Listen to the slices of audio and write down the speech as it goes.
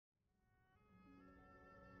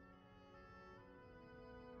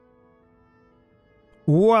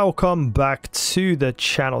Welcome back to the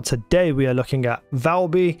channel. Today we are looking at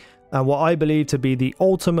Valby and what I believe to be the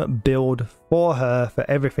ultimate build for her, for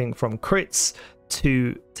everything from crits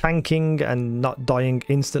to tanking and not dying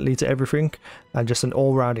instantly to everything, and just an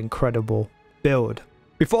all-round incredible build.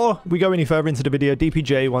 Before we go any further into the video,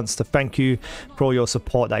 DPJ wants to thank you for all your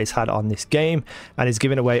support that he's had on this game, and he's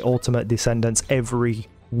giving away ultimate descendants every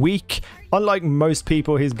week. Unlike most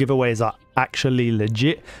people, his giveaways are actually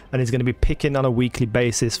legit, and he's going to be picking on a weekly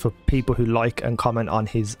basis for people who like and comment on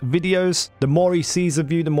his videos. The more he sees of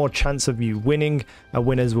you, the more chance of you winning, and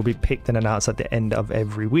winners will be picked and announced at the end of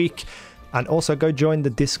every week. And also go join the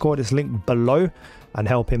Discord, it's linked below, and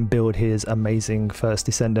help him build his amazing first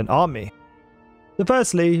Descendant army. So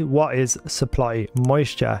firstly, what is supply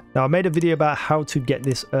moisture? Now I made a video about how to get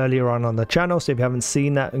this earlier on the channel, so if you haven't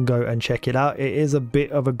seen that, go and check it out. It is a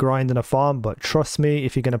bit of a grind and a farm, but trust me,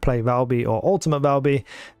 if you're going to play Valby or Ultimate Valby,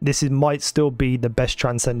 might still be the best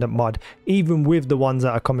Transcendent mod, even with the ones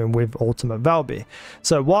that are coming with Ultimate Valby.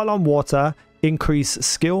 So while on water, increase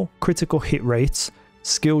skill, critical hit rates,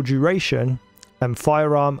 skill duration, and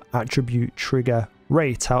firearm attribute trigger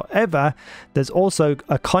rate. However, there's also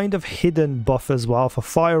a kind of hidden buff as well for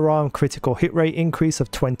firearm critical hit rate increase of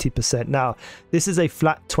 20%. Now this is a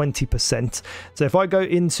flat 20%, so if I go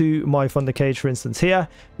into my Thunder Cage for instance here,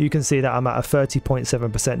 you can see that I'm at a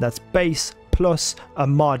 30.7%. that's base plus a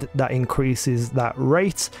mod that increases that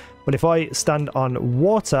rate. But if I stand on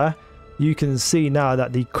water, you can see now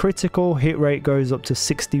that the critical hit rate goes up to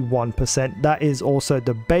 61%. That is also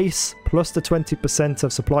the base plus the 20%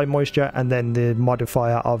 of supply moisture, and then the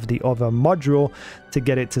modifier of the other module to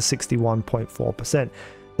get it to 61.4%.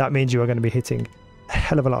 That means you are going to be hitting a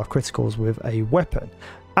hell of a lot of criticals with a weapon.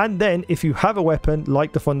 And then if you have a weapon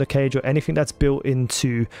like the Thunder Cage or anything that's built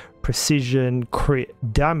into precision crit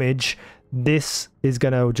damage, this is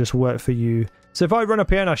going to just work for you. So if I run up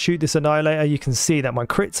here and I shoot this Annihilator, you can see that my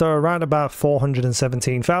crits are around about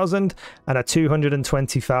 417,000 and a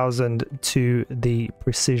 220,000 to the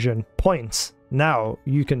precision points. Now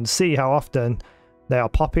you can see how often they are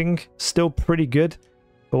popping, still pretty good.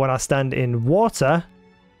 But when I stand in water,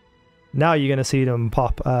 now you're going to see them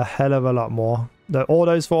pop a hell of a lot more. All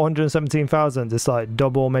those 417,000, it's like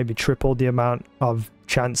double, maybe triple the amount of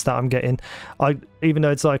chance that I'm getting. Even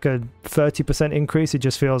though it's like a 30% increase, it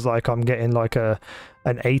just feels like I'm getting like an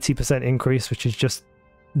 80% increase, which is just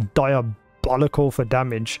diabolical for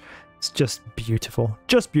damage. It's just beautiful,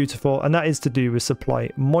 and that is to do with supply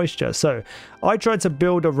moisture. So I tried to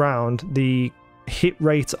build around the hit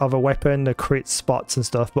rate of a weapon, the crit spots and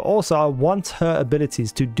stuff, but also I want her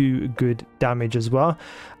abilities to do good damage as well.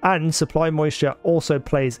 And supply moisture also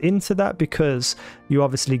plays into that, because you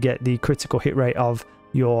obviously get the critical hit rate of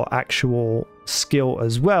your actual skill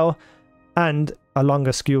as well, and a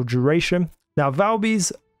longer skill duration. Now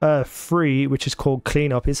Valby's free, which is called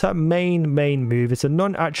cleanup, is her main move. It's a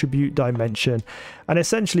non-attribute dimension, and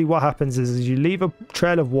essentially what happens is you leave a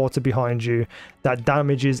trail of water behind you that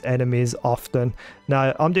damages enemies often.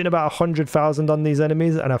 Now I'm doing about 100,000 on these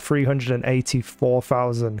enemies and a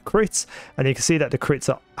 384,000 crits, and you can see that the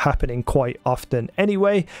crits are happening quite often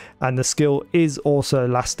anyway, and the skill is also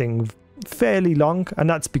lasting fairly long, and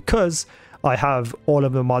that's because I have all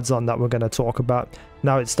of the mods on that we're going to talk about.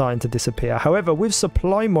 Now it's starting to disappear. However, with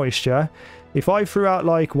supply moisture, if I threw out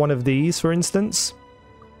like one of these for instance,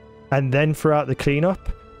 and then threw out the cleanup,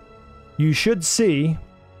 you should see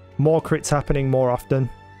more crits happening more often,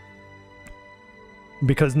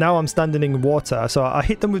 because now I'm standing in water. So I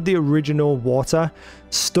hit them with the original water,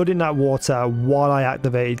 stood in that water while I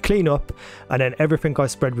activated cleanup, and then everything I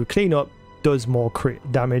spread with cleanup does more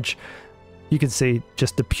crit damage. You can see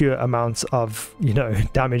just the pure amounts of,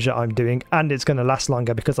 damage that I'm doing, and it's going to last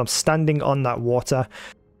longer because I'm standing on that water.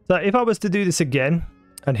 So if I was to do this again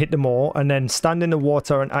and hit them all and then stand in the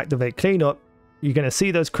water and activate cleanup, you're going to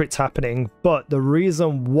see those crits happening. But the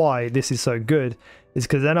reason why this is so good is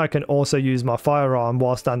because then I can also use my firearm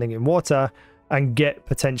while standing in water and get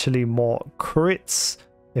potentially more crits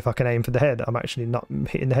if I can aim for the head. I'm actually not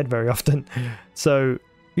hitting the head very often. So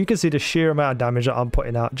you can see the sheer amount of damage that I'm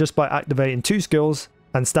putting out just by activating two skills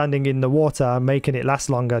and standing in the water, making it last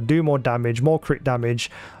longer, do more damage, more crit damage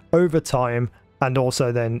over time, and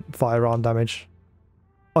also then firearm damage.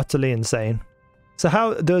 Utterly insane. So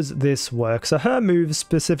how does this work? So her moves,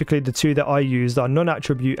 specifically the two that I used, are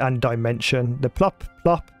non-attribute and dimension. The plop,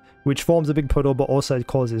 which forms a big puddle but also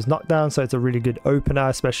causes knockdown, so it's a really good opener,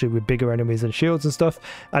 especially with bigger enemies and shields and stuff.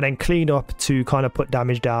 And then clean up to kind of put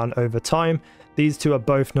damage down over time. These two are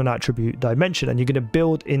both non-attribute dimension, and you're going to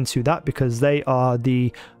build into that because they are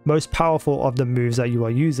the most powerful of the moves that you are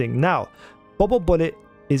using. Now, Bubble Bullet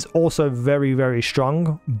is also very, very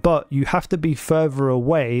strong, but you have to be further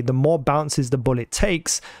away. The more bounces the bullet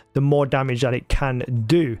takes, the more damage that it can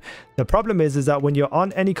do. The problem is that when you're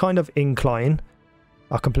on any kind of incline,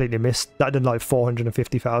 I completely missed, that did like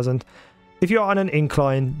 450,000. If you're on an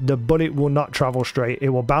incline, the bullet will not travel straight. It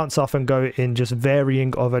will bounce off and go in just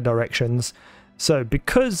varying other directions. So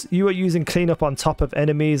because you are using cleanup on top of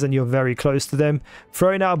enemies and you're very close to them,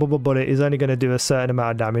 throwing out a bubble bullet is only going to do a certain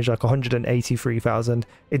amount of damage, like 183,000.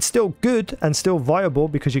 It's still good and still viable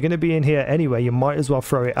because you're going to be in here anyway. You might as well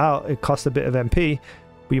throw it out. It costs a bit of MP,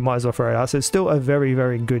 but you might as well throw it out. So it's still a very,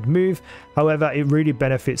 very good move. However, it really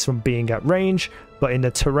benefits from being at range, but in the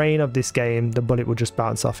terrain of this game, the bullet will just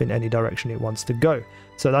bounce off in any direction it wants to go.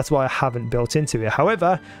 So that's why I haven't built into it.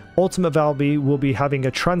 However, Ultimate Valby will be having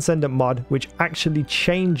a Transcendent mod, which actually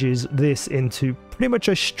changes this into pretty much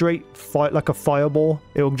a straight fight, like a fireball.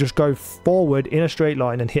 It will just go forward in a straight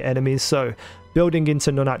line and hit enemies. So building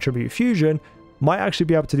into non-attribute fusion might actually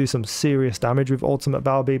be able to do some serious damage with Ultimate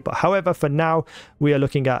Valby. But however, for now, we are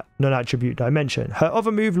looking at non-attribute dimension. Her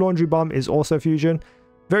other move, Laundry Bomb, is also fusion.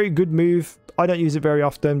 Very good move. I don't use it very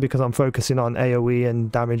often because I'm focusing on AoE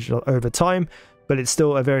and damage over time, but it's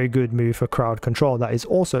still a very good move for crowd control. That is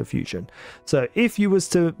also fusion. So if you was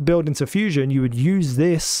to build into fusion, you would use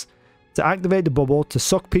this to activate the bubble, to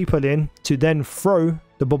suck people in, to then throw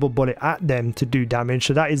the bubble bullet at them to do damage.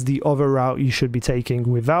 So that is the other route you should be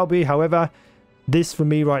taking with Valby. However, this for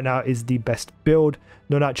me right now is the best build.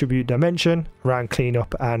 Non-attribute dimension around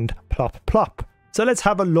cleanup and plop plop. So let's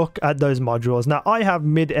have a look at those modules. Now I have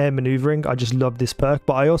mid-air maneuvering. I just love this perk,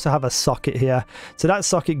 but I also have a socket here. So that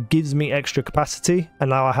socket gives me extra capacity, and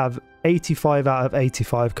now I have 85 out of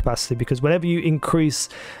 85 capacity, because whenever you increase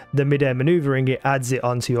the mid-air maneuvering, it adds it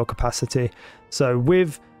onto your capacity. So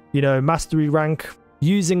with, you know, mastery rank,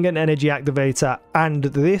 using an energy activator and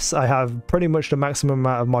this, I have pretty much the maximum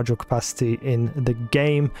amount of module capacity in the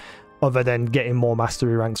game, other than getting more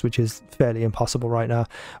mastery ranks, which is fairly impossible right now.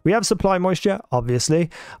 We have supply moisture, obviously.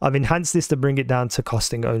 I've enhanced this to bring it down to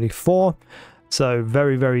costing only 4. So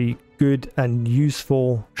very, very good and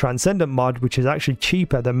useful Transcendent mod, which is actually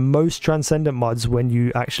cheaper than most Transcendent mods when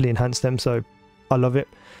you actually enhance them. So I love it.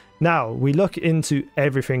 Now we look into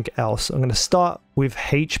everything else. I'm going to start with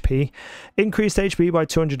HP. Increased HP by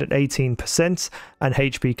 218% and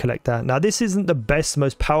HP collector. Now this isn't the best,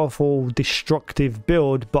 most powerful, destructive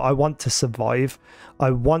build, but I want to survive.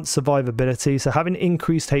 I want survivability. So having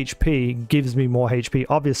increased HP gives me more HP,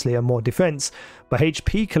 obviously, and more defense. But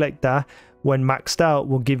HP collector, when maxed out,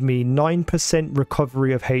 will give me 9%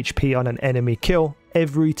 recovery of HP on an enemy kill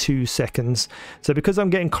every 2 seconds. So because I'm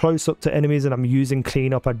getting close up to enemies and I'm using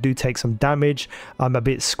cleanup, I do take some damage. I'm a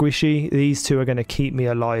bit squishy. These two are going to keep me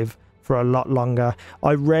alive for a lot longer.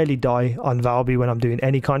 I rarely die on Valby when I'm doing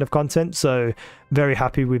any kind of content, so very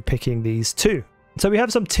happy with picking these two. So we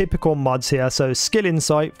have some typical mods here. So skill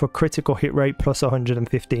insight for critical hit rate plus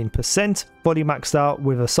 115%, fully maxed out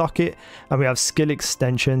with a socket. And we have skill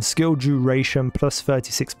extension, skill duration plus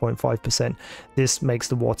 36.5%. This makes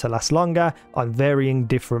the water last longer on varying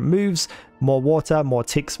different moves. More water, more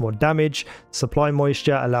ticks, more damage. Supply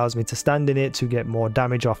moisture allows me to stand in it to get more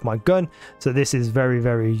damage off my gun. So this is very,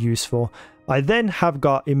 very useful. I then have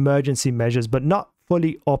got emergency measures, but not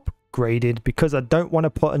fully upgraded, because I don't want to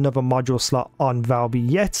put another module slot on Valby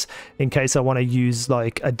yet, in case I want to use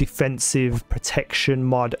like a defensive protection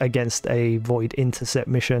mod against a void intercept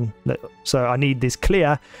mission. So I need this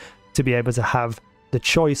clear to be able to have the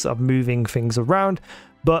choice of moving things around.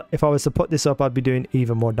 But if I was to put this up, I'd be doing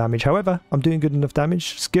even more damage. However, I'm doing good enough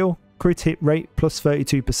damage. Skill crit hit rate plus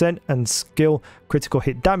 32% and skill critical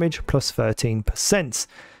hit damage plus 13%.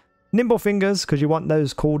 Nimble fingers, because you want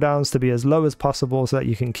those cooldowns to be as low as possible so that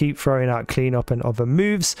you can keep throwing out cleanup and other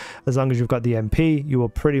moves. As long as you've got the MP, you will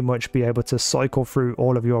pretty much be able to cycle through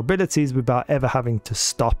all of your abilities without ever having to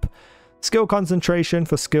stop. Skill concentration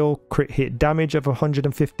for skill crit hit damage of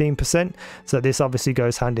 115%. So this obviously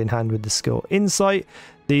goes hand in hand with the skill insight.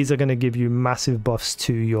 These are going to give you massive buffs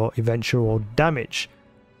to your eventual damage.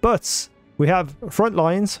 But we have front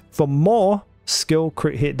lines for more skill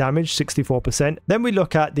crit hit damage, 64%. Then we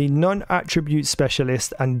look at the non-attribute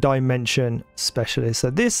specialist and dimension specialist.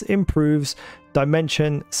 So this improves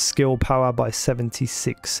dimension skill power by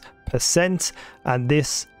 76%, and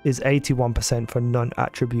this is 81% for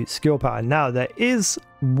non-attribute skill power. Now there is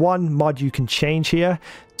one mod you can change here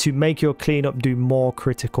to make your cleanup do more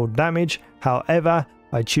critical damage. However,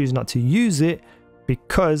 I choose not to use it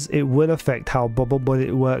because it will affect how bubble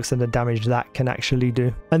bullet works and the damage that can actually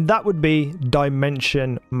do. And that would be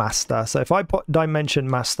Dimension Master. So if I put Dimension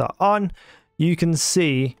Master on, you can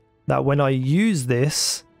see that when I use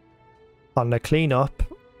this on the cleanup,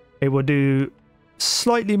 it will do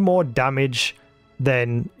slightly more damage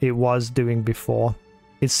than it was doing before.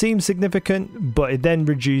 It seems significant, but it then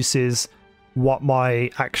reduces what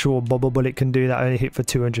my actual bubble bullet can do that only hit for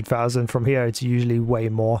 200,000. From here it's usually way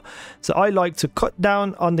more, so I like to cut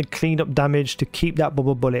down on the cleanup damage to keep that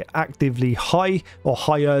bubble bullet actively high or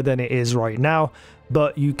higher than it is right now.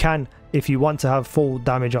 But you can, if you want to have full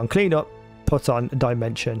damage on cleanup, put on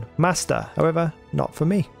Dimension Master. However, not for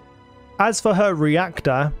me. As for her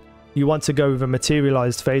reactor, you want to go with a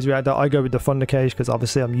materialized phase reactor. I go with the thunder cage because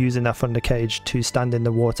obviously I'm using that thunder cage to stand in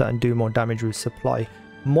the water and do more damage with supply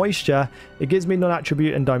moisture. It gives me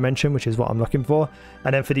non-attribute and dimension, which is what I'm looking for.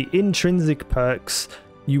 And then for the intrinsic perks,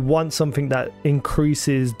 you want something that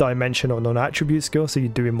increases dimension or non-attribute skill, so you're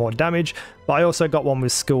doing more damage. But I also got one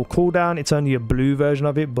with skill cooldown. It's only a blue version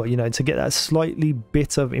of it, but you know, to get that slightly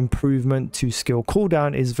bit of improvement to skill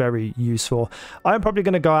cooldown is very useful. I'm probably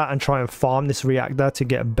going to go out and try and farm this reactor to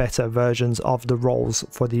get better versions of the rolls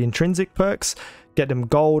for the intrinsic perks, get them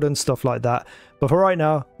gold and stuff like that. But for right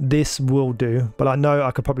now, this will do. But I know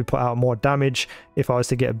I could probably put out more damage if I was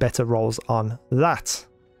to get better rolls on that.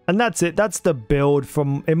 And that's it. That's the build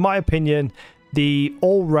from, in my opinion, the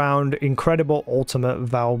all-round incredible Ultimate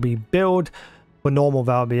Valby build for normal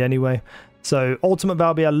Valby anyway. So Ultimate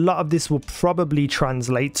Valby, a lot of this will probably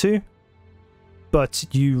translate to, but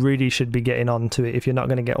you really should be getting onto it if you're not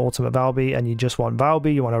going to get Ultimate Valby and you just want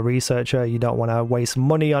Valby, you want a researcher, you don't want to waste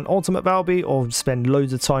money on Ultimate Valby or spend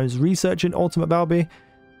loads of times researching Ultimate Valby.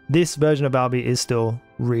 This version of Valby is still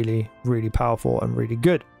really, really powerful and really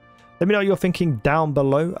good. Let me know what you're thinking down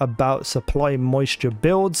below about supply moisture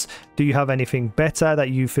builds. Do you have anything better that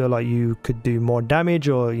you feel like you could do more damage,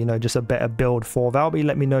 or you know, just a better build for Valby?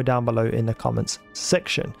 Let me know down below in the comments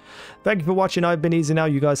section. Thank you for watching. I've been Easy Now.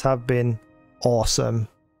 You guys have been awesome.